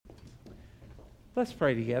Let's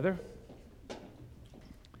pray together.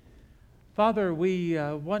 Father, we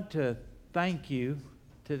want to thank you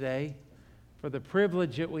today for the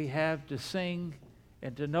privilege that we have to sing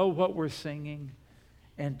and to know what we're singing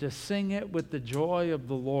and to sing it with the joy of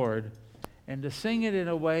the Lord and to sing it in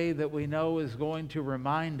a way that we know is going to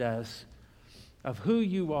remind us of who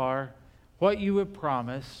you are, what you have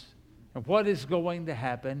promised, and what is going to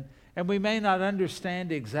happen. And we may not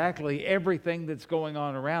understand exactly everything that's going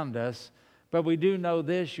on around us, but we do know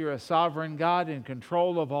this: you're a sovereign God in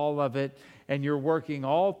control of all of it, and you're working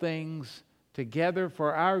all things together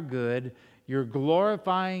for our good. You're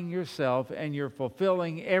glorifying yourself, and you're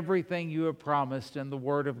fulfilling everything you have promised in the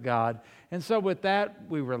Word of God. And so with that,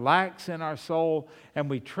 we relax in our soul, and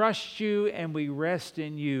we trust you, and we rest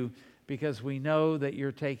in you, because we know that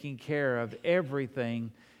you're taking care of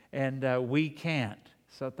everything, and we can't.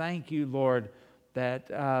 So thank you, Lord,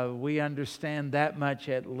 that we understand that much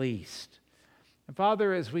at least. And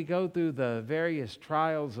Father, as we go through the various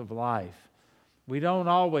trials of life, we don't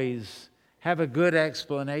always have a good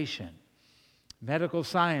explanation. Medical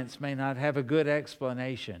science may not have a good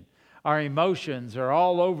explanation. Our emotions are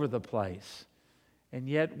all over the place. And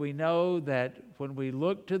yet we know that when we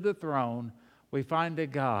look to the throne, we find a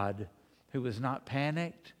God who is not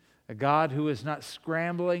panicked, a God who is not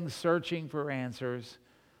scrambling, searching for answers,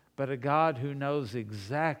 but a God who knows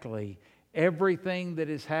exactly everything that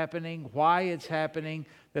is happening, why it's happening,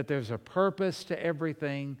 that there's a purpose to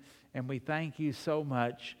everything. And we thank you so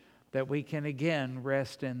much that we can again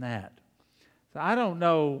rest in that. So I don't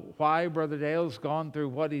know why Brother Dale's gone through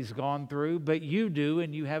what he's gone through, but you do,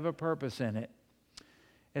 and you have a purpose in it.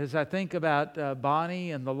 As I think about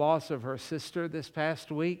Bonnie and the loss of her sister this past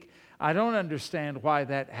week, I don't understand why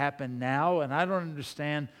that happened now, and I don't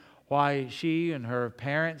understand why she and her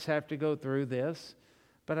parents have to go through this.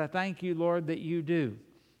 But I thank you, Lord, that you do.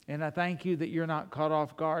 And I thank you that you're not caught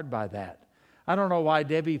off guard by that. I don't know why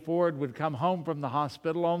Debbie Ford would come home from the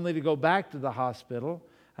hospital only to go back to the hospital.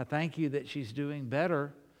 I thank you that she's doing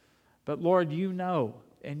better. But Lord, you know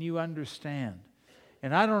and you understand.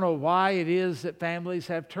 And I don't know why it is that families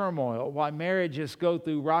have turmoil, why marriages go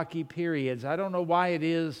through rocky periods. I don't know why it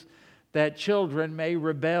is that children may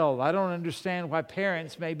rebel. I don't understand why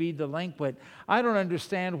parents may be delinquent. I don't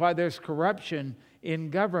understand why there's corruption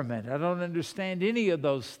in government. I don't understand any of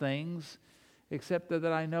those things, except that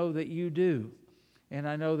I know that you do. And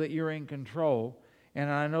I know that you're in control. And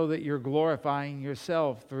I know that you're glorifying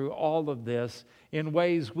yourself through all of this in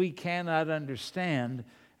ways we cannot understand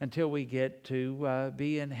until we get to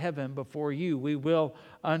be in heaven before you. We will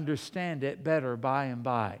understand it better by and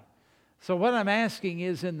by. So what I'm asking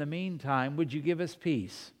is, in the meantime, would you give us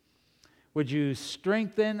peace? Would you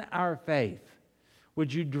strengthen our faith?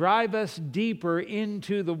 Would you drive us deeper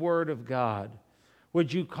into the Word of God?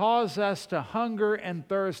 Would you cause us to hunger and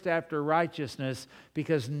thirst after righteousness,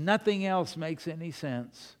 because nothing else makes any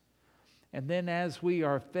sense? And then as we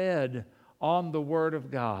are fed on the Word of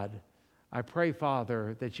God, I pray,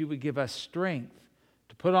 Father, that you would give us strength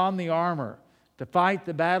to put on the armor, to fight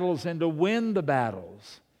the battles and to win the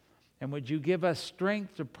battles. And would you give us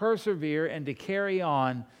strength to persevere and to carry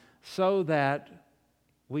on so that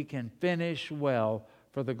we can finish well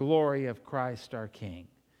for the glory of Christ our King.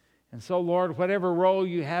 And so, Lord, whatever role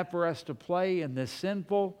you have for us to play in this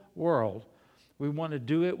sinful world, we want to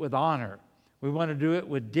do it with honor. We want to do it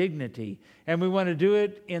with dignity. And we want to do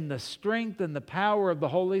it in the strength and the power of the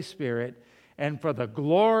Holy Spirit and for the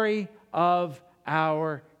glory of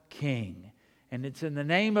our King. And it's in the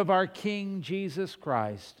name of our King, Jesus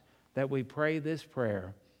Christ, that we pray this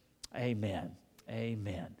prayer. Amen.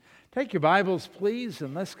 Amen. Take your Bibles, please,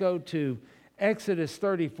 and let's go to Exodus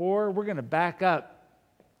 34. We're going to back up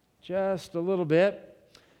just a little bit.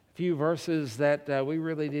 A few verses that we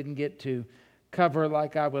really didn't get to cover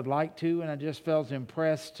like I would like to, and I just felt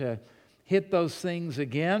impressed to hit those things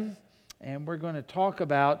again. And we're going to talk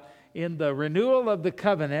about in the renewal of the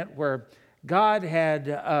covenant, where God had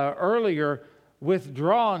earlier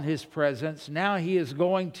withdrawn His presence. Now He is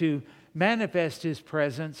going to manifest His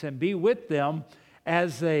presence and be with them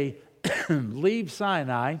as they leave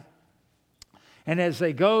Sinai. And as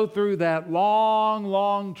they go through that long,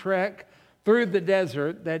 long trek through the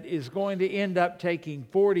desert that is going to end up taking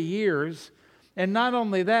 40 years. And not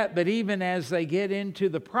only that, but even as they get into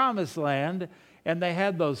the promised land and they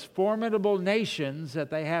have those formidable nations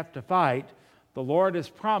that they have to fight, the Lord has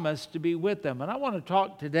promised to be with them. And I want to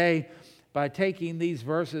talk today by taking these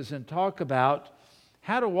verses and talk about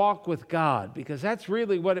how to walk with God, because that's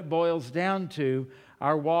really what it boils down to,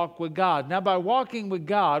 our walk with God. Now, by walking with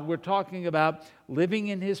God, we're talking about living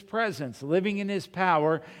in His presence, living in His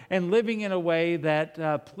power, and living in a way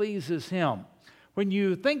that pleases Him. When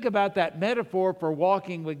you think about that metaphor for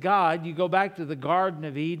walking with God, you go back to the Garden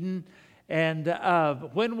of Eden. And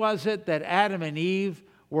when was it that Adam and Eve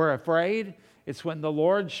were afraid? It's when the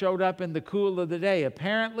Lord showed up in the cool of the day.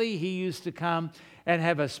 Apparently, He used to come and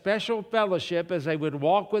have a special fellowship as they would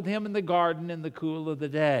walk with Him in the garden in the cool of the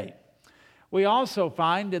day. We also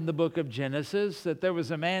find in the book of Genesis that there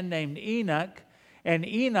was a man named Enoch. And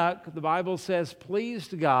Enoch, the Bible says,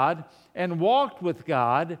 pleased God and walked with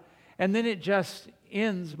God. And then it just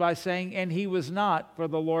ends by saying, and he was not, for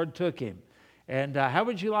the Lord took him. And how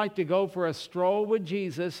would you like to go for a stroll with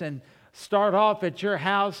Jesus and start off at your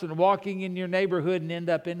house and walking in your neighborhood and end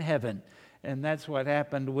up in heaven? And that's what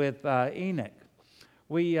happened with Enoch.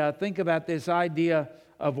 We think about this idea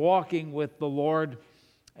of walking with the Lord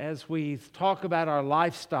as we talk about our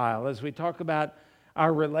lifestyle, as we talk about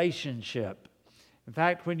our relationship. In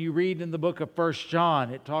fact, when you read in the book of 1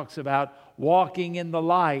 John, it talks about walking in the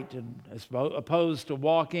light and as opposed to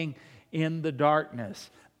walking in the darkness.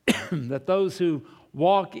 That those who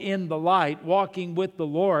walk in the light, walking with the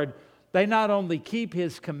Lord, they not only keep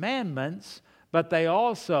His commandments, but they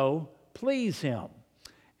also please Him.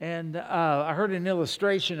 And I heard an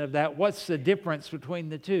illustration of that. What's the difference between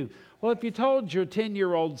the two? Well, if you told your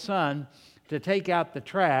 10-year-old son to take out the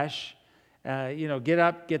trash, get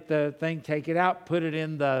up, get the thing, take it out, put it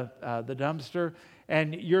in the dumpster,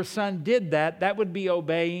 and your son did that, that would be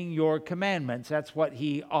obeying your commandments. That's what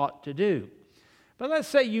he ought to do. But let's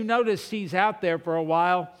say you notice he's out there for a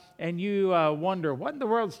while and you wonder, what in the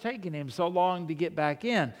world's taking him so long to get back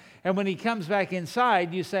in? And when he comes back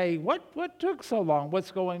inside, you say, what took so long?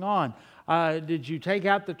 What's going on? Did you take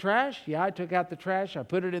out the trash? Yeah, I took out the trash. I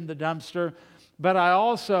put it in the dumpster. But I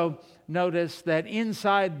also noticed that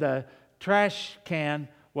inside the trash can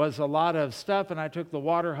was a lot of stuff, and I took the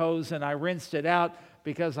water hose and I rinsed it out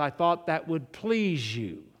because I thought that would please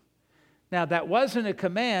you. Now, that wasn't a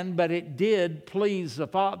command, but it did please the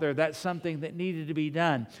Father. That's something that needed to be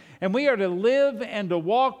done. And we are to live and to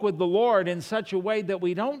walk with the Lord in such a way that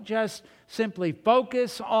we don't just simply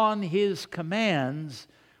focus on His commands,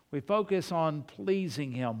 we focus on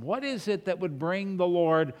pleasing Him. What is it that would bring the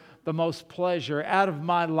Lord the most pleasure out of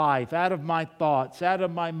my life, out of my thoughts, out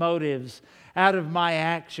of my motives, out of my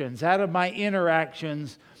actions, out of my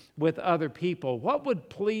interactions with other people? What would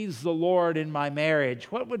please the Lord in my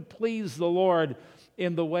marriage? What would please the Lord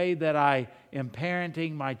in the way that I am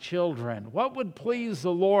parenting my children? What would please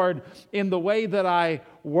the Lord in the way that I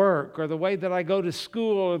work, or the way that I go to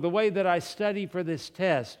school, or the way that I study for this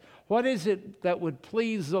test? What is it that would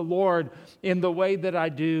please the Lord in the way that I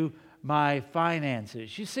do my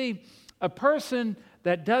finances? You see, a person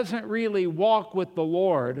that doesn't really walk with the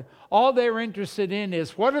Lord, all they're interested in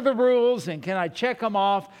is what are the rules and can I check them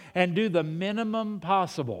off and do the minimum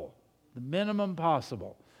possible. The minimum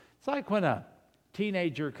possible. It's like when a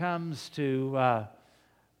teenager comes to,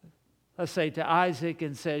 let's say, to Isaac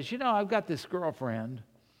and says, I've got this girlfriend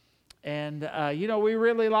and, we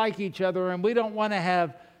really like each other and we don't want to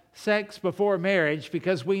have sex before marriage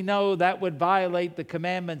because we know that would violate the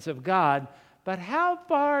commandments of God. But how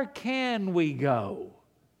far can we go?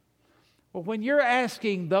 Well, when you're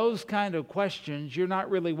asking those kind of questions, you're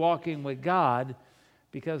not really walking with God,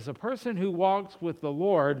 because the person who walks with the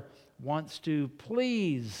Lord wants to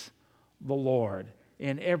please the Lord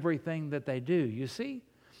in everything that they do, you see?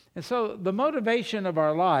 And so the motivation of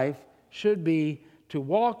our life should be to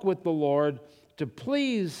walk with the Lord, to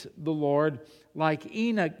please the Lord like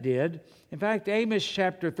Enoch did. In fact, Amos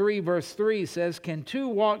chapter 3, verse 3 says, "Can two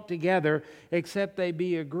walk together except they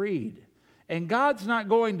be agreed?" And God's not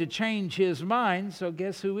going to change His mind, so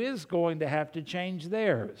guess who is going to have to change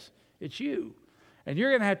theirs? It's you. And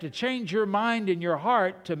you're going to have to change your mind and your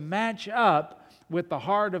heart to match up with the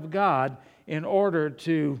heart of God in order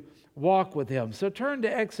to walk with Him. So turn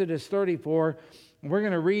to Exodus 34. We're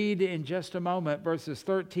going to read in just a moment verses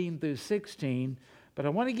 13 through 16. But I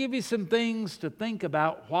want to give you some things to think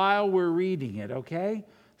about while we're reading it, okay?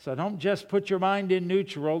 So don't just put your mind in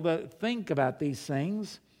neutral, but think about these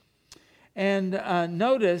things. And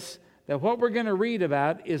notice that what we're going to read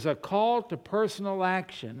about is a call to personal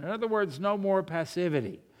action. In other words, no more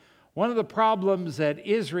passivity. One of the problems that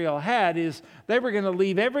Israel had is they were going to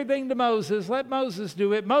leave everything to Moses. Let Moses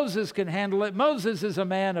do it. Moses can handle it. Moses is a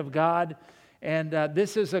man of God. And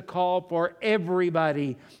this is a call for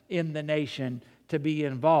everybody in the nation to be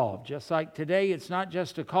involved. Just like today, it's not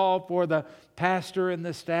just a call for the pastor and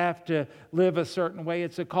the staff to live a certain way.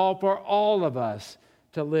 It's a call for all of us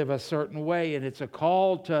to live a certain way. And it's a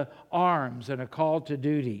call to arms and a call to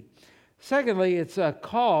duty. Secondly, it's a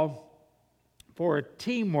call for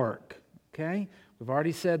teamwork. Okay? We've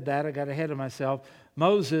already said that. I got ahead of myself.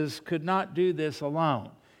 Moses could not do this alone.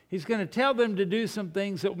 He's going to tell them to do some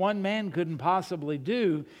things that one man couldn't possibly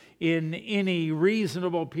do in any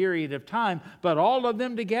reasonable period of time, but all of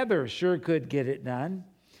them together sure could get it done.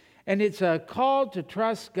 And it's a call to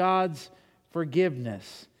trust God's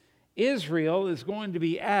forgiveness. Israel is going to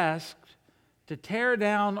be asked to tear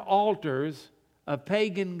down altars of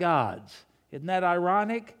pagan gods. Isn't that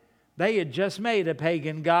ironic? They had just made a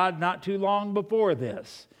pagan god not too long before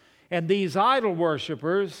this. And these idol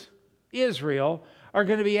worshipers, Israel, are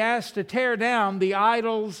going to be asked to tear down the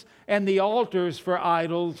idols and the altars for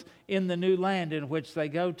idols in the new land in which they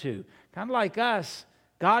go to. Kind of like us,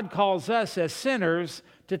 God calls us as sinners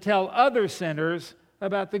to tell other sinners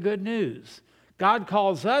about the good news. God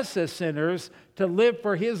calls us as sinners to live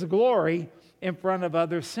for His glory in front of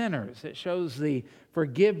other sinners. It shows the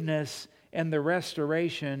forgiveness and the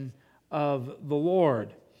restoration of the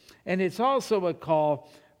Lord. And it's also a call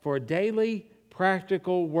for daily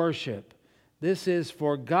practical worship. This is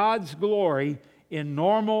for God's glory in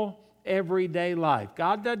normal, everyday life.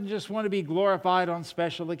 God doesn't just want to be glorified on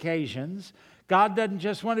special occasions. God doesn't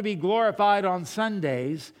just want to be glorified on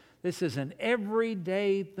Sundays. This is an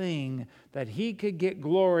everyday thing that He could get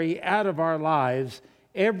glory out of our lives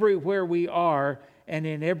everywhere we are and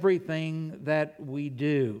in everything that we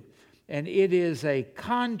do. And it is a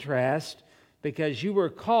contrast because you were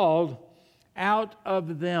called out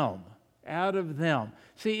of them. Out of them.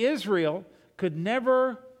 See, Israel could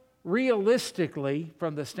never realistically,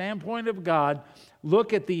 from the standpoint of God,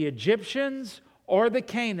 look at the Egyptians or the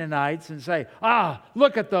Canaanites and say,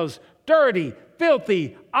 look at those dirty,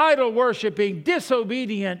 filthy, idol-worshiping,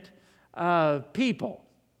 disobedient people.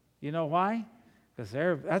 You know why? Because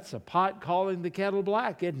that's a pot calling the kettle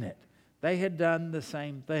black, isn't it? They had done the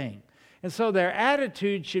same thing. And so their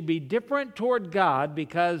attitude should be different toward God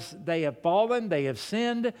because they have fallen, they have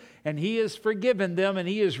sinned, and He has forgiven them and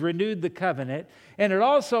He has renewed the covenant. And it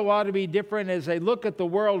also ought to be different as they look at the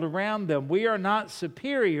world around them. We are not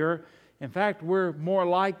superior. In fact, we're more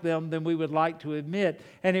like them than we would like to admit.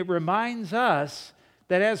 And it reminds us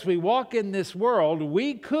that as we walk in this world,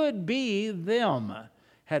 we could be them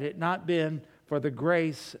had it not been for the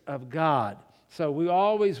grace of God. So we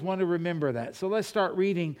always want to remember that. So let's start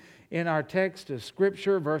reading in our text of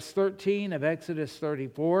Scripture, verse 13 of Exodus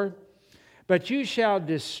 34. But you shall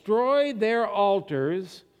destroy their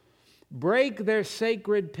altars, break their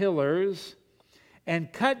sacred pillars,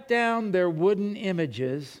 and cut down their wooden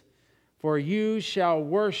images, for you shall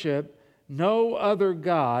worship no other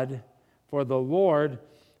God, for the Lord,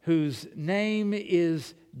 whose name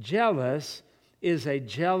is jealous, is a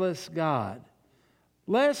jealous God.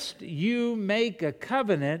 Lest you make a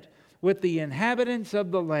covenant with the inhabitants of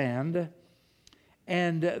the land,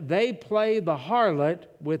 and they play the harlot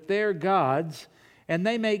with their gods, and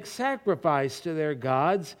they make sacrifice to their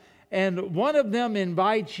gods, and one of them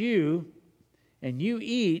invites you, and you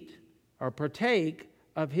eat or partake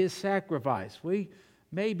of his sacrifice. We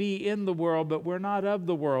may be in the world, but we're not of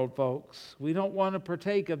the world, folks. We don't want to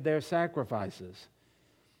partake of their sacrifices.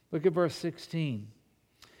 Look at verse 16.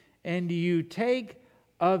 And you take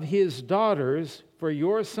of his daughters for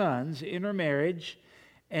your sons, intermarriage,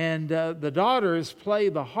 and the daughters play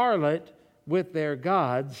the harlot with their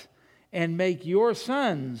gods, and make your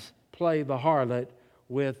sons play the harlot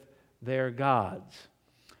with their gods.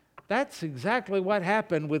 That's exactly what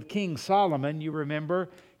happened with King Solomon. You remember,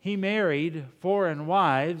 he married foreign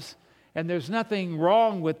wives, and there's nothing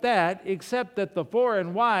wrong with that, except that the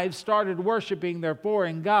foreign wives started worshiping their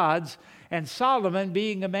foreign gods, and Solomon,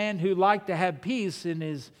 being a man who liked to have peace in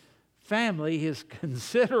his family, his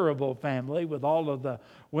considerable family, with all of the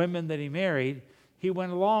women that he married, he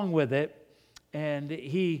went along with it, and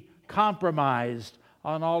he compromised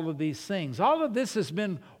on all of these things. All of this has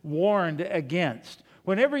been warned against.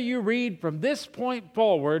 Whenever you read from this point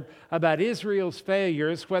forward about Israel's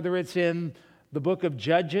failures, whether it's in the book of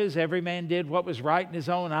Judges, every man did what was right in his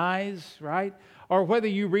own eyes, right? Or whether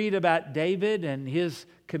you read about David and his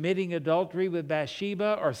committing adultery with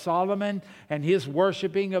Bathsheba, or Solomon and his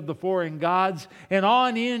worshiping of the foreign gods, and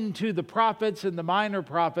on into the prophets and the minor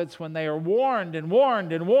prophets when they are warned and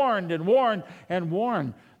warned and warned and warned and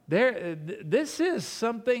warned. This is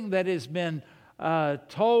something that has been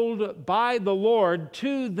told by the Lord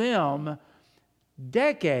to them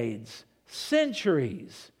decades,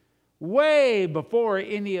 centuries, way before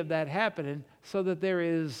any of that happened, so that there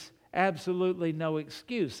is absolutely no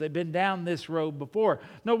excuse. They've been down this road before.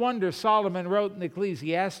 No wonder Solomon wrote in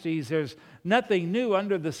Ecclesiastes, there's nothing new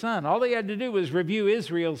under the sun. All he had to do was review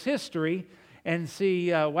Israel's history and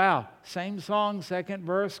see, wow, same song, second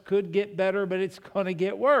verse, could get better, but it's going to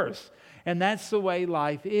get worse. And that's the way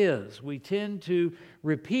life is. We tend to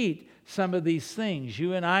repeat some of these things.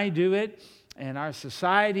 You and I do it, and our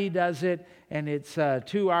society does it, and it's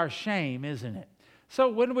to our shame, isn't it? So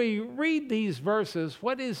when we read these verses,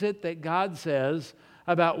 what is it that God says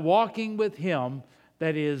about walking with Him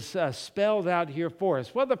that is spelled out here for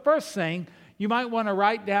us? Well, the first thing, you might want to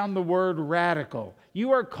write down the word radical.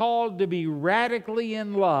 You are called to be radically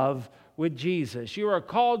in love with Jesus. You are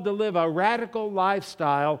called to live a radical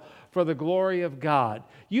lifestyle for the glory of God.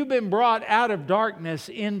 You've been brought out of darkness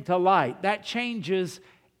into light. That changes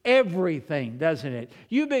everything, doesn't it?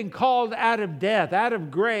 You've been called out of death, out of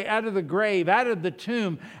the grave, out of the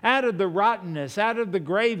tomb, out of the rottenness, out of the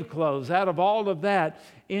grave clothes, out of all of that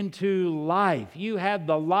into life. You have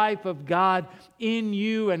the life of God in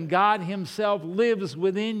you, and God Himself lives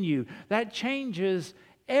within you. That changes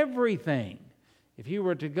everything. If you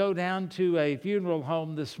were to go down to a funeral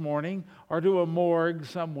home this morning or to a morgue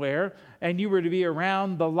somewhere, and you were to be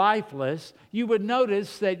around the lifeless, you would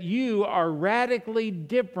notice that you are radically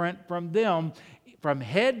different from them from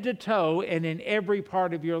head to toe and in every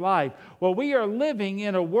part of your life. Well, we are living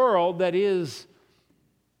in a world that is,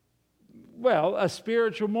 well, a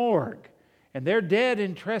spiritual morgue. And they're dead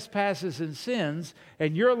in trespasses and sins,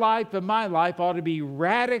 and your life and my life ought to be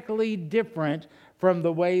radically different from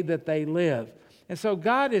the way that they live. And so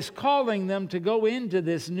God is calling them to go into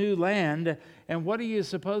this new land, and what are you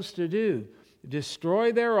supposed to do?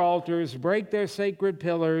 Destroy their altars, break their sacred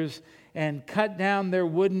pillars, and cut down their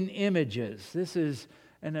wooden images. This is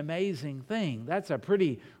an amazing thing. That's a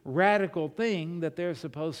pretty radical thing that they're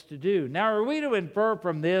supposed to do. Now, are we to infer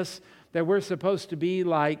from this that we're supposed to be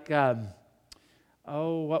like,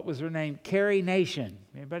 what was her name? Carrie Nation.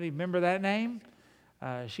 Anybody remember that name?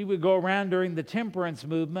 She would go around during the temperance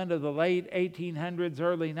movement of the late 1800s,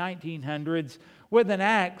 early 1900s, with an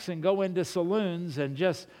axe and go into saloons and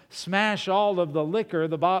just smash all of the liquor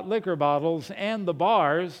bottles and the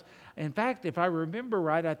bars. In fact, if I remember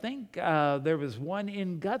right, I think there was one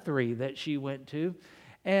in Guthrie that she went to.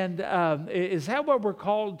 And is that what we're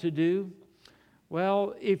called to do?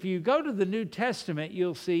 Well, if you go to the New Testament,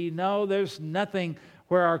 you'll see, no, there's nothing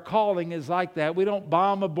where our calling is like that. We don't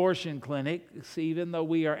bomb abortion clinics, even though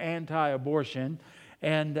we are anti-abortion.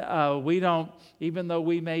 And we don't, even though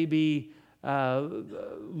we may be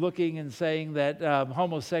looking and saying that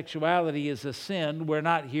homosexuality is a sin, we're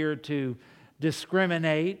not here to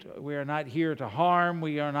discriminate. We are not here to harm.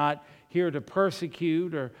 We are not here to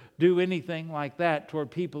persecute or do anything like that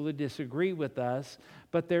toward people who disagree with us.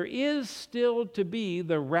 But there is still to be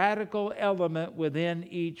the radical element within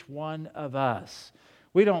each one of us.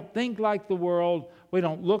 We don't think like the world. We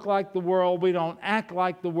don't look like the world. We don't act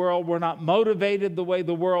like the world. We're not motivated the way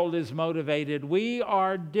the world is motivated. We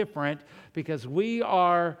are different because we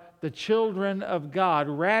are the children of God,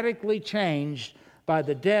 radically changed by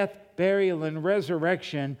the death, burial, and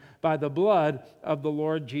resurrection by the blood of the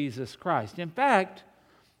Lord Jesus Christ. In fact,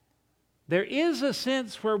 there is a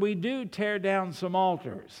sense where we do tear down some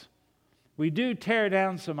altars. We do tear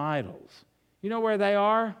down some idols. You know where they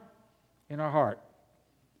are? In our heart.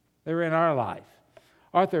 They're in our life.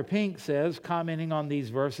 Arthur Pink says, commenting on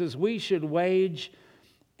these verses, we should wage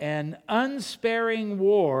an unsparing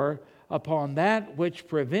war upon that which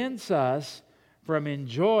prevents us from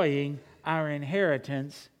enjoying our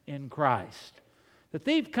inheritance in Christ. The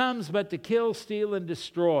thief comes but to kill, steal, and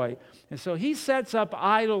destroy. And so he sets up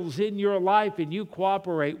idols in your life and you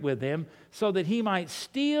cooperate with him so that he might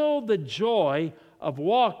steal the joy of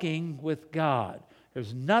walking with God.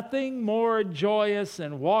 There's nothing more joyous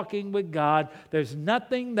than walking with God. There's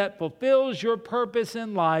nothing that fulfills your purpose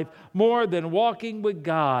in life more than walking with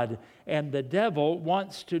God. And the devil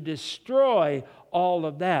wants to destroy all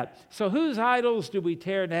of that. So whose idols do we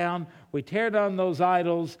tear down? We tear down those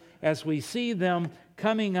idols as we see them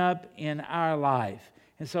coming up in our life.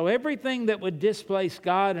 And so everything that would displace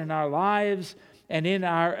God in our lives and in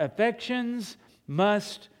our affections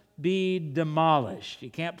must be demolished.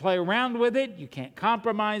 You can't play around with it. You can't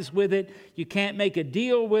compromise with it. You can't make a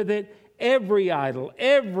deal with it. Every idol,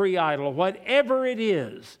 whatever it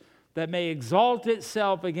is that may exalt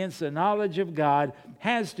itself against the knowledge of God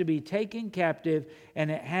has to be taken captive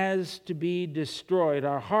and it has to be destroyed.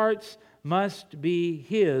 Our hearts must be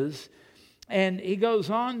His. And he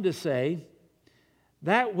goes on to say,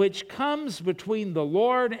 that which comes between the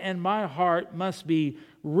Lord and my heart must be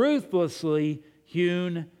ruthlessly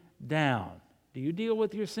hewn down. Do you deal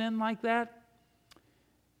with your sin like that?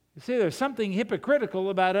 You see, there's something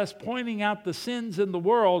hypocritical about us pointing out the sins in the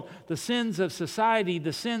world, the sins of society,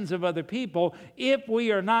 the sins of other people, if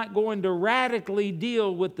we are not going to radically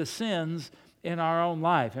deal with the sins in our own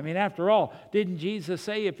life. I mean, after all, didn't Jesus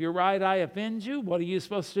say, if your right eye offends you, what are you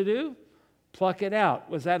supposed to do? Pluck it out.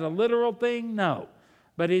 Was that a literal thing? No.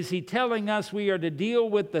 But is he telling us we are to deal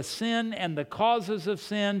with the sin and the causes of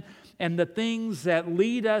sin and the things that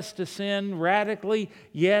lead us to sin radically?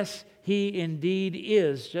 Yes, he indeed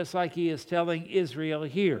is, just like he is telling Israel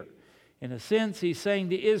here. In a sense, he's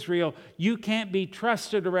saying to Israel, you can't be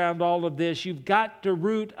trusted around all of this. You've got to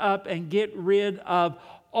root up and get rid of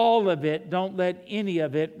all of it. Don't let any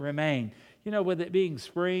of it remain. You know, with it being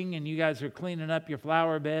spring and you guys are cleaning up your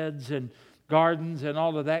flower beds and gardens and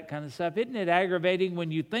all of that kind of stuff, isn't it aggravating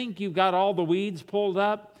when you think you've got all the weeds pulled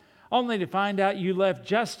up, only to find out you left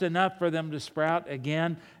just enough for them to sprout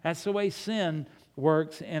again? That's the way sin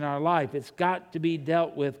works in our life. It's got to be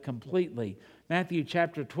dealt with completely. Matthew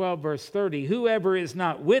chapter 12, verse 30, whoever is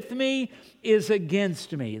not with me is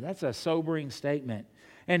against me. That's a sobering statement.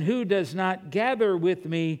 And who does not gather with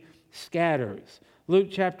me scatters. Luke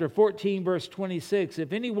chapter 14, verse 26,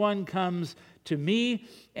 if anyone comes to me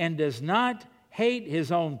and does not hate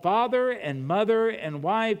his own father and mother and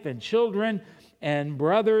wife and children and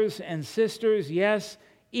brothers and sisters, yes,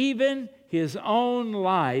 even his own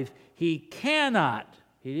life, he cannot,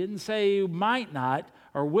 he didn't say you might not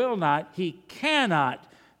or will not, he cannot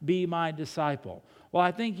be my disciple. Well,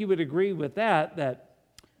 I think you would agree with that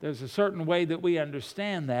there's a certain way that we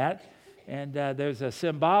understand that, and there's a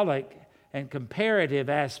symbolic and comparative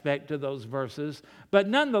aspect to those verses. But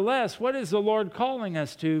nonetheless, what is the Lord calling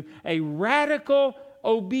us to? A radical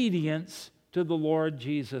obedience to the Lord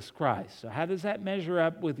Jesus Christ. So how does that measure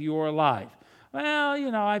up with your life?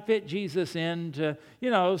 Well, I fit Jesus into,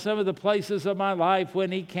 some of the places of my life when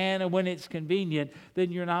he can and when it's convenient.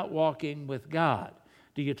 Then you're not walking with God.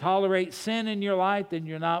 Do you tolerate sin in your life? Then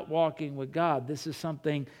you're not walking with God. This is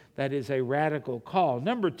something that is a radical call.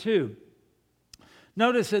 Number two,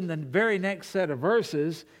 notice in the very next set of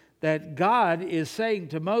verses that God is saying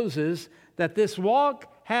to Moses that this walk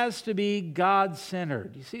has to be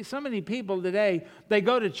God-centered. You see, so many people today, they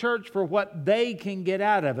go to church for what they can get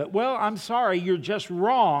out of it. Well, I'm sorry, you're just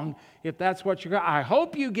wrong if that's what you're going to. I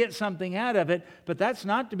hope you get something out of it, but that's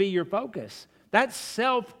not to be your focus. That's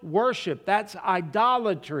self-worship. That's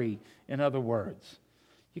idolatry, in other words.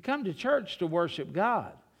 You come to church to worship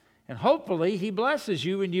God. And hopefully he blesses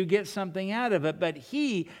you and you get something out of it. But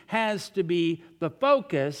he has to be the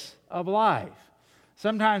focus of life.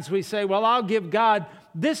 Sometimes we say, well, I'll give God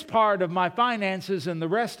this part of my finances and the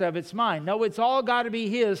rest of it's mine. No, it's all got to be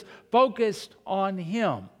his, focused on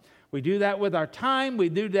him. We do that with our time. We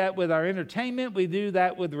do that with our entertainment. We do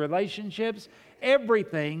that with relationships.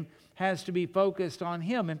 Everything has to be focused on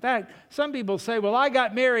him. In fact, some people say, well, I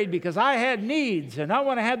got married because I had needs and I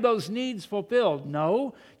want to have those needs fulfilled.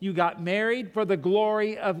 No, you got married for the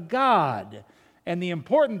glory of God. And the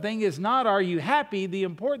important thing is not, are you happy? The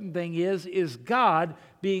important thing is God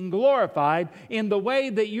being glorified in the way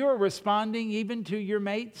that you're responding even to your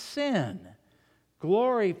mate's sin.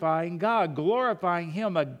 Glorifying God, glorifying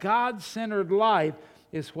him, a God-centered life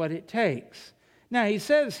is what it takes. Now, he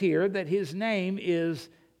says here that his name is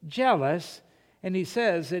jealous, and he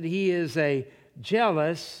says that he is a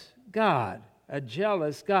jealous God, a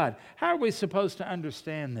jealous God. How are we supposed to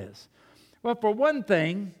understand this? Well, for one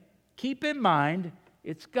thing, keep in mind,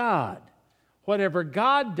 it's God. Whatever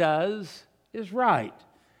God does is right.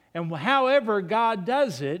 And however God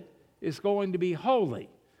does it is going to be holy.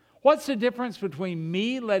 What's the difference between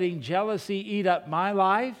me letting jealousy eat up my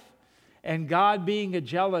life and God being a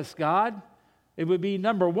jealous God? It would be,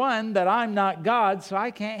 number one, that I'm not God, so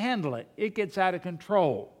I can't handle it. It gets out of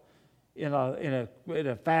control in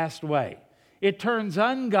a fast way. It turns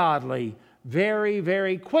ungodly very,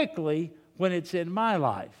 very quickly when it's in my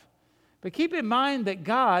life. But keep in mind that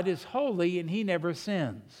God is holy and he never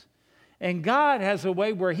sins. And God has a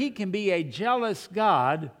way where he can be a jealous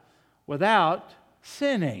God without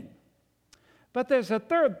sinning. But there's a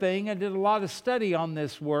third thing. I did a lot of study on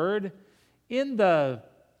this word. In the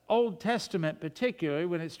Old Testament particularly,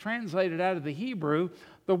 when it's translated out of the Hebrew,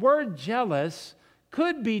 the word jealous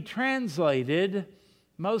could be translated,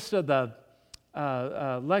 most of the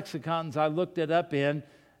lexicons I looked it up in,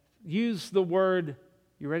 use the word,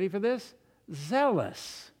 you ready for this?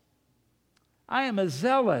 Zealous. I am a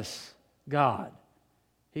zealous God,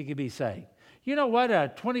 he could be saying. You know what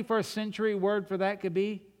a 21st century word for that could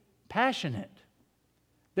be? Passionate.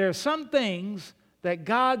 There are some things that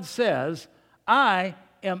God says, I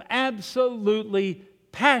am absolutely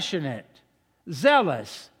passionate,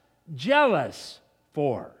 zealous, jealous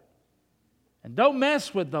for. And don't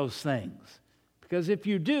mess with those things, because if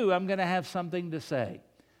you do, I'm going to have something to say.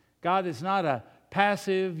 God is not a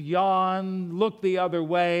passive, yawn, look the other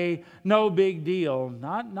way, no big deal.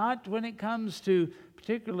 Not when it comes to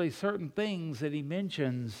particularly certain things that he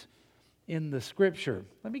mentions in the Scripture.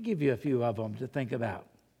 Let me give you a few of them to think about.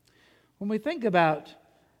 When we think about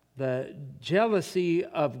the jealousy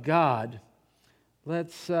of God,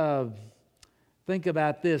 let's think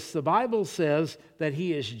about this. The Bible says that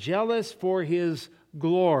he is jealous for his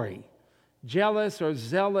glory. Jealous or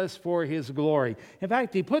zealous for his glory. In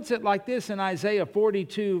fact, he puts it like this in Isaiah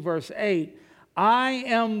 42, verse 8. I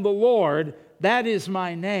am the Lord, that is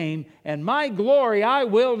my name, and my glory I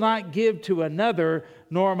will not give to another,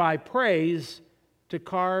 nor my praise to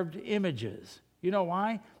carved images. You know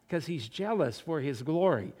why? Because he's jealous for his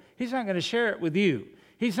glory. He's not going to share it with you.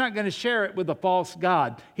 He's not going to share it with a false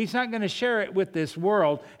god. He's not going to share it with this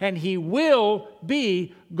world. And he will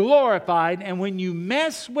be glorified. And when you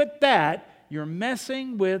mess with that, you're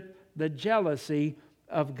messing with the jealousy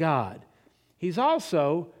of God. He's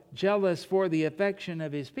also jealous for the affection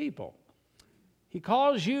of his people. He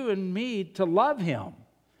calls you and me to love him.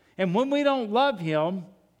 And when we don't love him,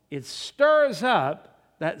 it stirs up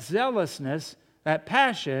that zealousness, that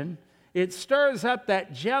passion. It stirs up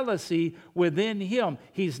that jealousy within him.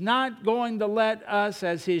 He's not going to let us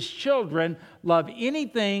as his children love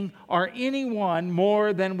anything or anyone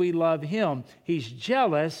more than we love him. He's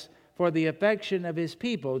jealous for the affection of his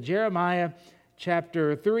people. Jeremiah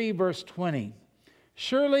chapter 3, verse 20.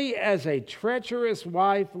 Surely as a treacherous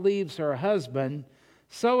wife leaves her husband,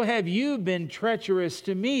 so have you been treacherous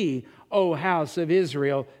to me, O house of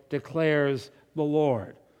Israel, declares the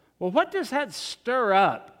Lord. Well, what does that stir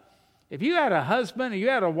up? If you had a husband or you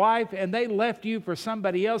had a wife and they left you for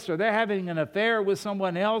somebody else, or they're having an affair with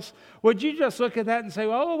someone else, would you just look at that and say,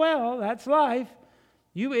 oh, well, that's life?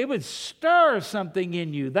 It would stir something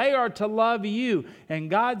in you. They are to love you. And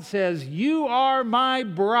God says, you are my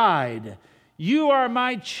bride. You are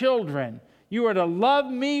my children. You are to love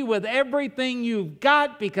me with everything you've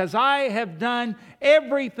got because I have done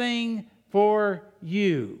everything for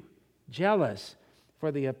you. Jealous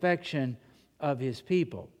for the affection of his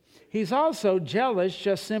people. He's also jealous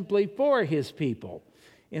just simply for his people.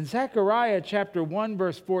 In Zechariah chapter 1,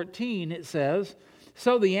 verse 14, it says,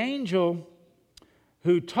 so the angel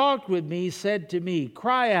who talked with me said to me,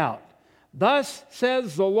 cry out, thus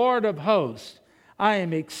says the Lord of hosts, I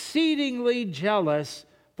am exceedingly jealous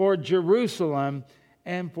for Jerusalem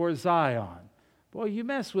and for Zion. Boy, you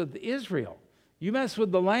mess with Israel. You mess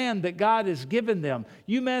with the land that God has given them.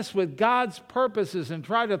 You mess with God's purposes and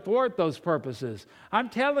try to thwart those purposes. I'm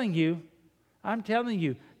telling you,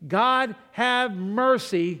 God have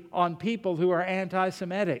mercy on people who are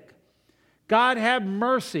anti-Semitic. God have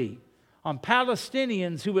mercy on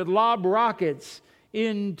Palestinians who would lob rockets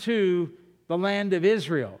into the land of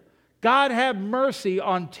Israel. God have mercy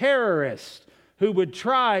on terrorists who would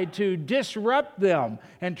try to disrupt them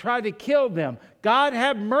and try to kill them. God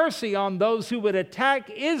have mercy on those who would attack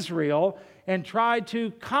Israel and try to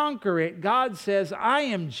conquer it. God says, I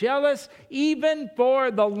am jealous even for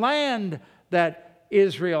the land that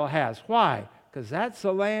Israel has. Why? Because that's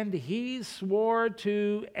the land he swore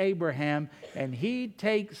to Abraham, and he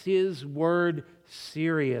takes his word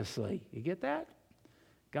seriously. You get that?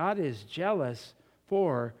 God is jealous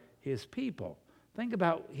for his people. Think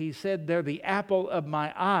about, he said they're the apple of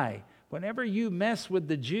my eye. Whenever you mess with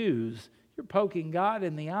the Jews, you're poking God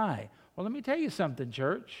in the eye. Well, let me tell you something,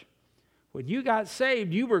 church. When you got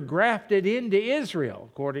saved, you were grafted into Israel,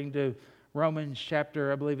 according to Romans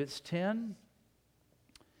chapter, I believe it's 10.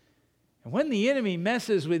 And when the enemy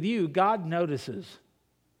messes with you, God notices.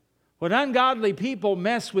 When ungodly people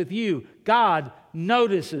mess with you, God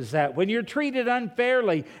notices that. When you're treated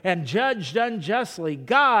unfairly and judged unjustly,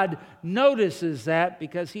 God notices that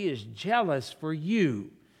because he is jealous for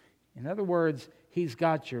you. In other words, he's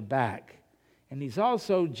got your back. And he's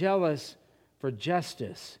also jealous for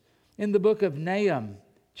justice. In the book of Nahum,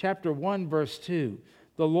 chapter 1, verse 2,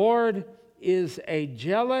 the Lord is a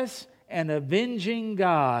jealous and avenging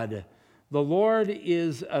God. The Lord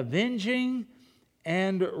is avenging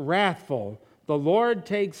and wrathful. The Lord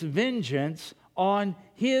takes vengeance on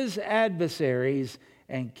his adversaries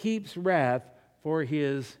and keeps wrath for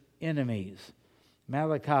his enemies.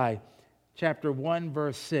 Malachi chapter 1,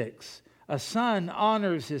 verse 6. A son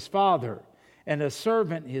honors his father, and a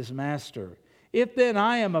servant his master. If then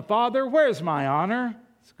I am a father, where's my honor?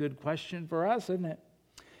 It's a good question for us, isn't it?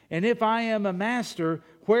 And if I am a master,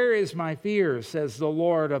 where is my fear, says the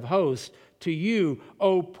Lord of hosts, to you,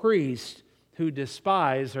 O priest, who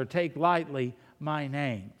despise or take lightly my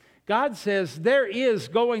name. God says there is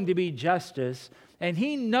going to be justice, and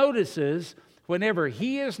he notices whenever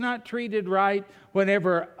he is not treated right,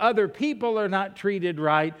 whenever other people are not treated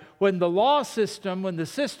right, when the law system, when the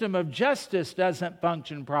system of justice doesn't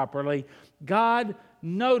function properly, God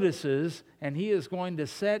notices, and he is going to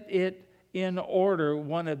set it in order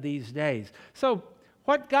one of these days. So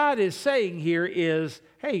what God is saying here is,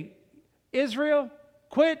 hey, Israel,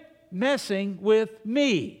 quit messing with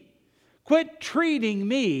me. Quit treating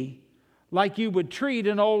me like you would treat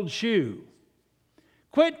an old shoe.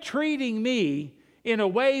 Quit treating me in a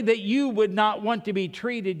way that you would not want to be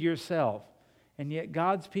treated yourself. And yet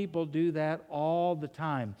God's people do that all the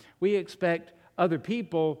time. We expect other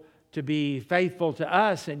people to be faithful to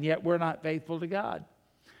us, and yet we're not faithful to God.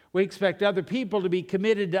 We expect other people to be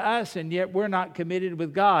committed to us, and yet we're not committed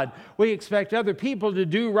with God. We expect other people to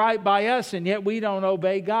do right by us, and yet we don't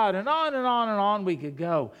obey God. And on and on and on we could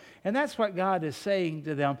go. And that's what God is saying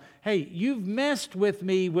to them. Hey, you've messed with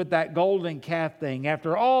me with that golden calf thing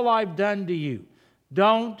after all I've done to you.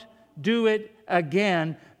 Don't do it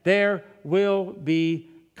again. There will be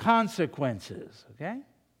consequences. Okay?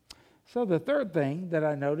 So the third thing that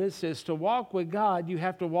I notice is to walk with God, you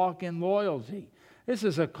have to walk in loyalty. This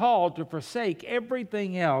is a call to forsake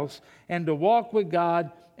everything else and to walk with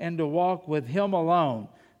God and to walk with Him alone.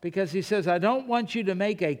 Because He says, I don't want you to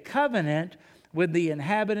make a covenant with the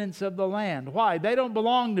inhabitants of the land. Why? They don't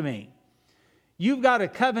belong to me. You've got a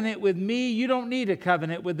covenant with me. You don't need a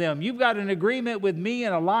covenant with them. You've got an agreement with me,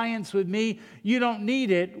 an alliance with me. You don't need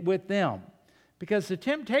it with them. Because the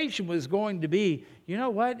temptation was going to be, you know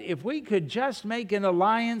what? If we could just make an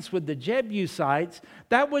alliance with the Jebusites,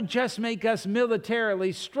 that would just make us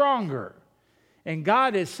militarily stronger. And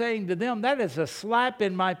God is saying to them, that is a slap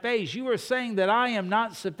in my face. You are saying that I am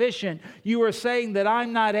not sufficient. You are saying that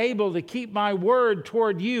I'm not able to keep my word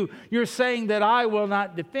toward you. You're saying that I will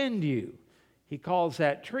not defend you. He calls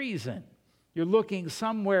that treason. You're looking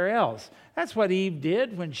somewhere else. That's what Eve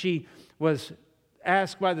did when she was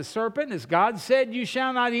asked by the serpent, as God said, you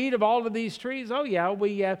shall not eat of all of these trees. Oh yeah,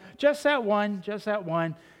 we have just that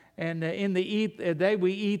one. And in the day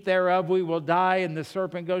we eat thereof, we will die. And the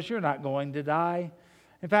serpent goes, you're not going to die.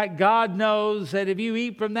 In fact, God knows that if you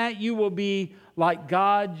eat from that, you will be like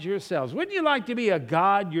gods yourselves. Wouldn't you like to be a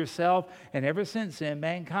god yourself? And ever since then,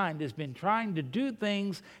 mankind has been trying to do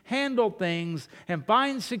things, handle things, and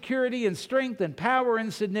find security and strength and power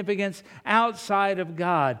and significance outside of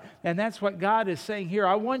God. And that's what God is saying here.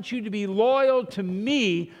 I want you to be loyal to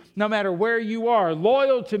me no matter where you are.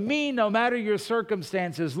 Loyal to me no matter your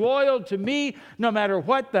circumstances. Loyal to me no matter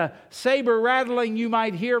what the saber rattling you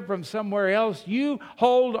might hear from somewhere else. You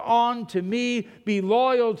hold on to me. Be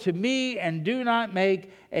loyal to me and do not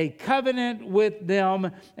make a covenant with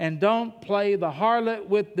them, and don't play the harlot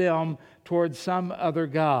with them towards some other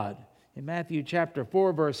god. In Matthew chapter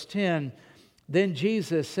 4, verse 10, then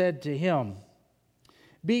Jesus said to him,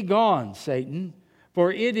 be gone, Satan,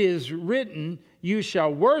 for it is written, you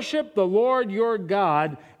shall worship the Lord your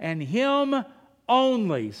God, and Him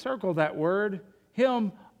only, circle that word,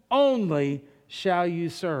 Him only shall you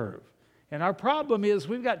serve. And our problem is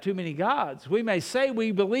we've got too many gods. We may say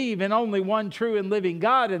we believe in only one true and living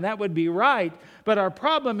God, and that would be right. But our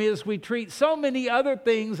problem is we treat so many other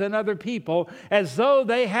things and other people as though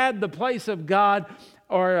they had the place of God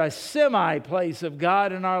or a semi-place of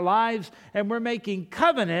God in our lives. And we're making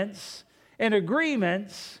covenants and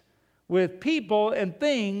agreements with people and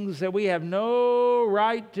things that we have no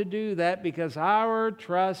right to do that, because our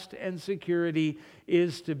trust and security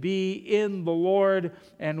is to be in the Lord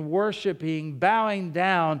and worshiping, bowing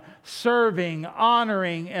down, serving,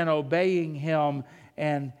 honoring, and obeying Him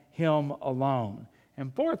and Him alone.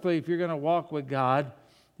 And fourthly, if you're going to walk with God,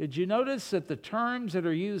 did you notice that the terms that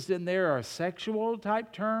are used in there are sexual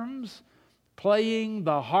type terms? Playing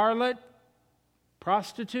the harlot,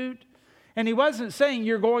 prostitute. And He wasn't saying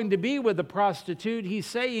you're going to be with a prostitute. He's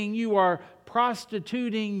saying you are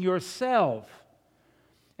prostituting yourself.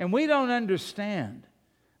 And we don't understand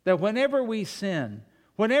that whenever we sin,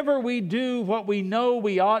 whenever we do what we know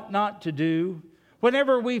we ought not to do,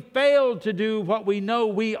 whenever we fail to do what we know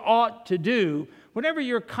we ought to do, whenever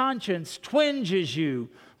your conscience twinges you,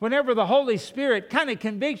 whenever the Holy Spirit kind of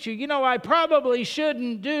convicts you, you know, I probably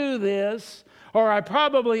shouldn't do this, or I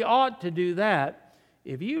probably ought to do that.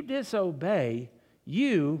 If you disobey,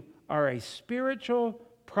 you are a spiritual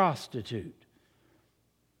prostitute.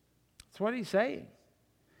 That's what He's saying.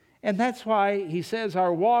 And that's why He says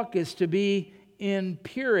our walk is to be in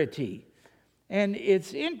purity. And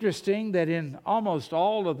it's interesting that in almost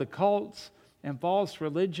all of the cults and false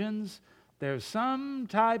religions, there's some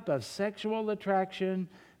type of sexual attraction,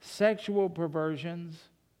 sexual perversions.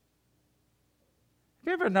 Have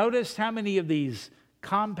you ever noticed how many of these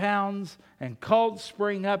compounds and cults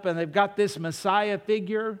spring up, and they've got this Messiah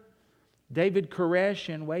figure, David Koresh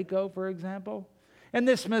in Waco, for example. And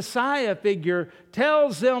this Messiah figure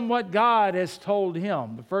tells them what God has told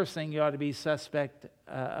him. The first thing you ought to be suspect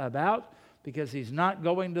about, because he's not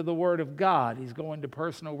going to the Word of God. He's going to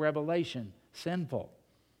personal revelation. Sinful,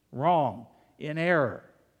 wrong, in error.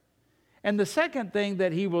 And the second thing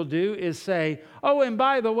that he will do is say, oh, and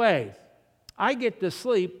by the way, I get to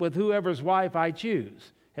sleep with whoever's wife I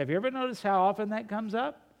choose. Have you ever noticed how often that comes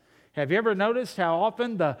up? Have you ever noticed how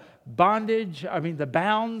often the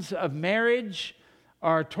bounds of marriage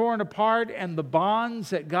are torn apart and the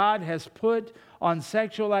bonds that God has put on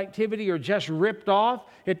sexual activity are just ripped off?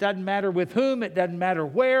 It doesn't matter with whom, it doesn't matter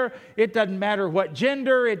where, it doesn't matter what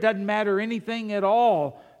gender, it doesn't matter anything at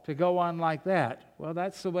all to go on like that. Well,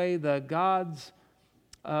 that's the way the gods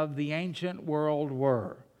of the ancient world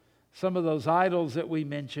were. Some of those idols that we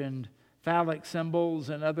mentioned, phallic symbols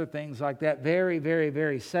and other things like that, very, very,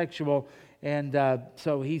 very sexual. And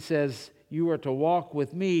so he says, you are to walk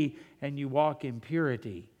with me and you walk in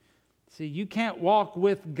purity. See, you can't walk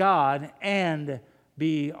with God and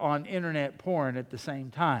be on internet porn at the same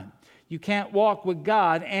time. You can't walk with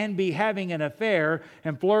God and be having an affair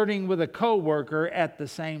and flirting with a coworker at the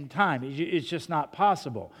same time. It's just not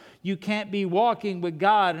possible. You can't be walking with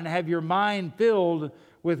God and have your mind filled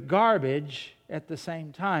with garbage at the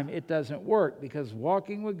same time. It doesn't work, because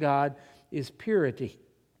walking with God is purity.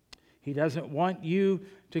 He doesn't want you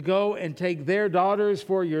to go and take their daughters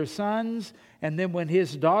for your sons, and then when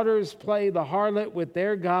his daughters play the harlot with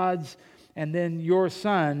their gods, and then your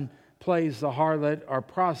son plays the harlot or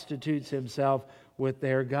prostitutes himself with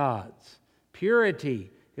their gods.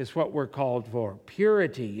 Purity is what we're called for.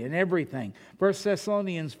 Purity in everything. 1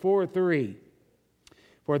 Thessalonians 4:3.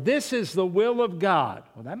 For this is the will of God.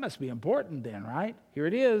 Well, that must be important then, right? Here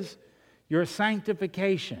it is. Your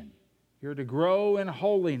sanctification. You're to grow in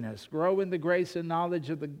holiness, grow in the grace and knowledge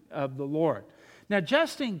of the Lord. Now,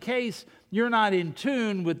 just in case you're not in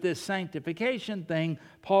tune with this sanctification thing,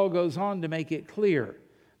 Paul goes on to make it clear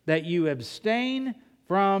that you abstain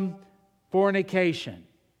from fornication,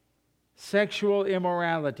 sexual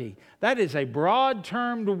immorality. That is a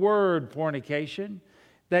broad-termed word, fornication,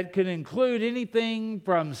 that could include anything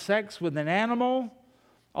from sex with an animal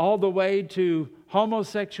all the way to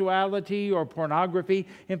homosexuality or pornography.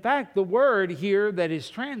 In fact, the word here that is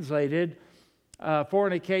translated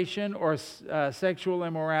fornication or sexual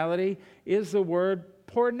immorality is the word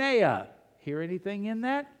porneia. Hear anything in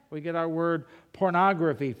that? We get our word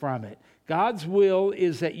pornography from it. God's will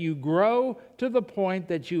is that you grow to the point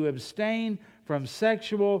that you abstain from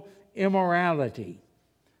sexual immorality.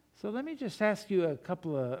 So let me just ask you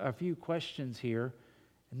a few questions here,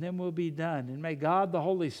 and then we'll be done. And may God, the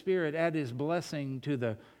Holy Spirit, add His blessing to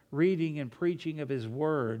the reading and preaching of His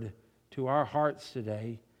Word to our hearts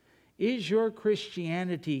today. Is your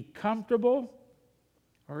Christianity comfortable,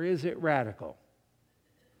 or is it radical?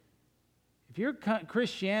 If your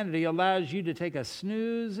Christianity allows you to take a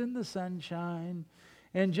snooze in the sunshine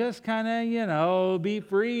and just kind of, be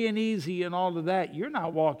free and easy and all of that, you're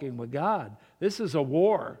not walking with God. This is a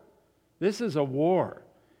war. This is a war.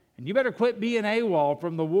 And you better quit being AWOL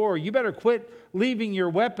from the war. You better quit leaving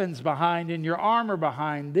your weapons behind and your armor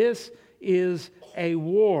behind. This is a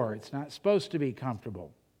war. It's not supposed to be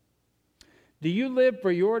comfortable. Do you live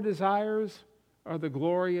for your desires or the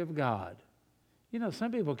glory of God?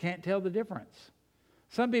 Some people can't tell the difference.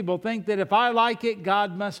 Some people think that if I like it,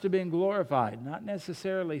 God must have been glorified. Not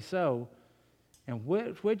necessarily so. And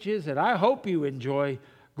which is it? I hope you enjoy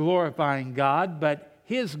glorifying God, but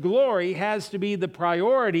His glory has to be the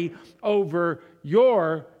priority over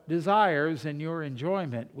your desires and your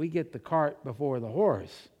enjoyment. We get the cart before the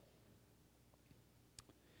horse.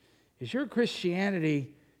 Is your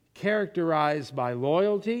Christianity characterized by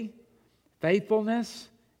loyalty, faithfulness,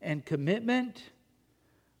 and commitment?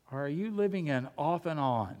 Or are you living an off and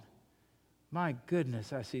on? My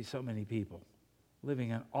goodness, I see so many people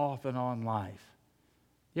living an off and on life.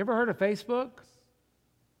 You ever heard of Facebook?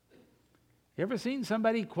 You ever seen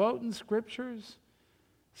somebody quoting scriptures,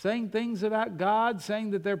 saying things about God,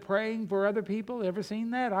 saying that they're praying for other people? Ever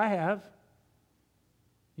seen that? I have.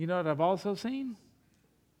 You know what I've also seen?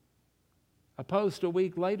 A post a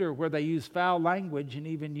week later where they use foul language and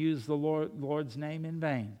even use the Lord's name in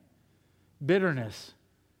vain. Bitterness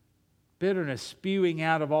spewing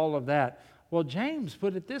out of all of that. Well, James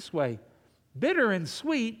put it this way: bitter and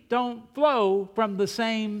sweet don't flow from the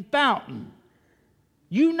same fountain.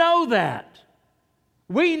 You know that.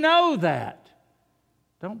 We know that.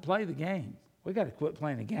 Don't play the game. We got to quit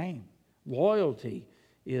playing the game. Loyalty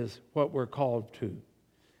is what we're called to.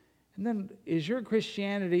 And then, is your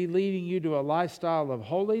Christianity leading you to a lifestyle of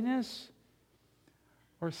holiness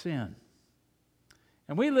or sin?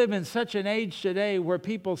 And we live in such an age today where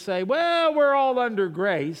people say, well, we're all under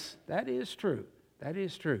grace. That is true. That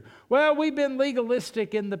is true. Well, we've been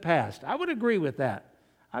legalistic in the past. I would agree with that.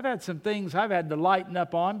 I've had some things I've had to lighten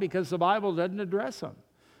up on because the Bible doesn't address them.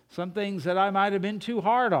 Some things that I might have been too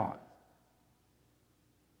hard on.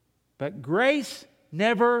 But grace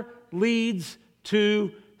never leads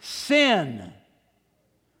to sin.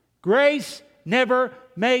 Grace never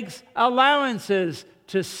makes allowances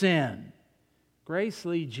to sin. Grace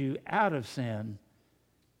leads you out of sin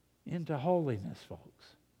into holiness, folks.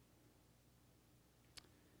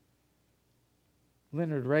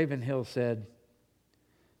 Leonard Ravenhill said,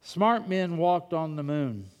 smart men walked on the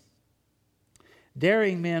moon.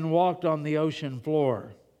 Daring men walked on the ocean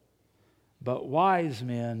floor. But wise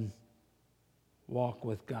men walk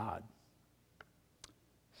with God.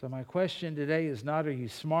 So my question today is not are you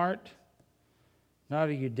smart, not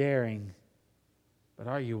are you daring, but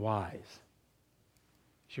are you wise?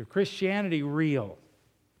 Is your Christianity real?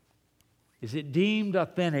 Is it deemed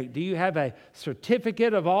authentic? Do you have a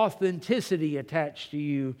certificate of authenticity attached to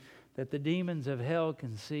you that the demons of hell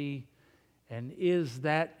can see? And is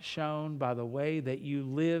that shown by the way that you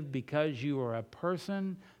live because you are a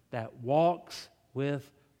person that walks with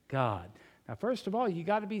God? Now, first of all, you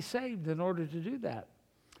got to be saved in order to do that.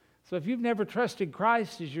 So if you've never trusted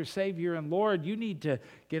Christ as your Savior and Lord, you need to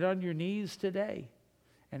get on your knees today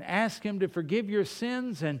and ask Him to forgive your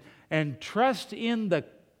sins and trust in the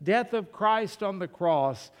death of Christ on the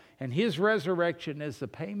cross and His resurrection as the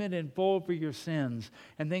payment in full for your sins.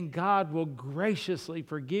 And then God will graciously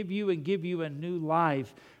forgive you and give you a new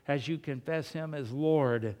life as you confess Him as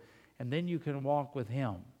Lord. And then you can walk with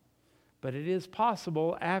Him. But it is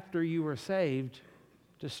possible after you are saved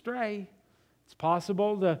to stray. It's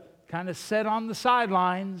possible to kind of sit on the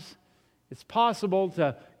sidelines. It's possible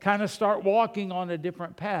to kind of start walking on a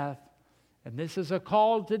different path. And this is a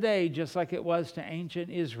call today, just like it was to ancient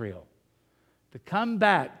Israel, to come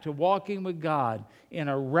back to walking with God in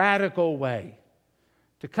a radical way,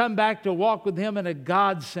 to come back to walk with Him in a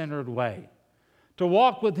God-centered way, to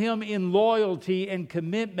walk with Him in loyalty and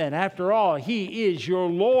commitment. After all, He is your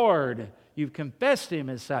Lord. You've confessed Him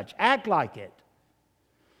as such. Act like it.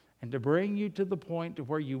 And to bring you to the point to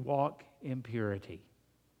where you walk in purity.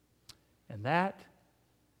 And that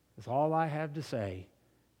is all I have to say.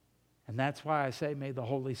 And that's why I say, may the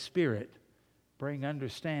Holy Spirit bring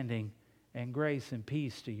understanding and grace and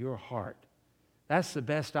peace to your heart. That's the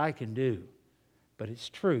best I can do. But it's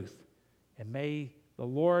truth. And may the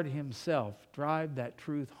Lord Himself drive that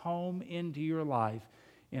truth home into your life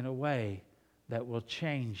in a way that will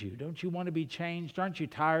change you. Don't you want to be changed? Aren't you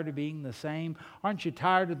tired of being the same? Aren't you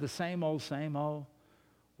tired of the same old, same old?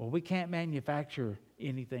 Well, we can't manufacture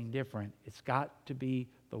anything different. It's got to be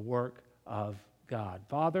the work of God.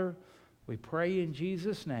 Father, we pray in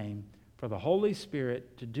Jesus' name for the Holy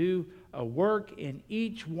Spirit to do a work in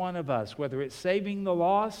each one of us, whether it's saving the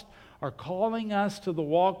lost or calling us to the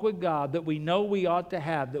walk with God that we know we ought to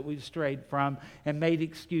have, that we've strayed from and made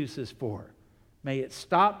excuses for. May it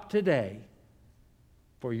stop today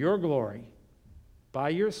for your glory, by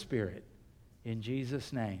your Spirit, in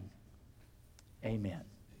Jesus' name. Amen.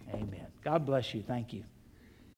 Amen. God bless you. Thank you.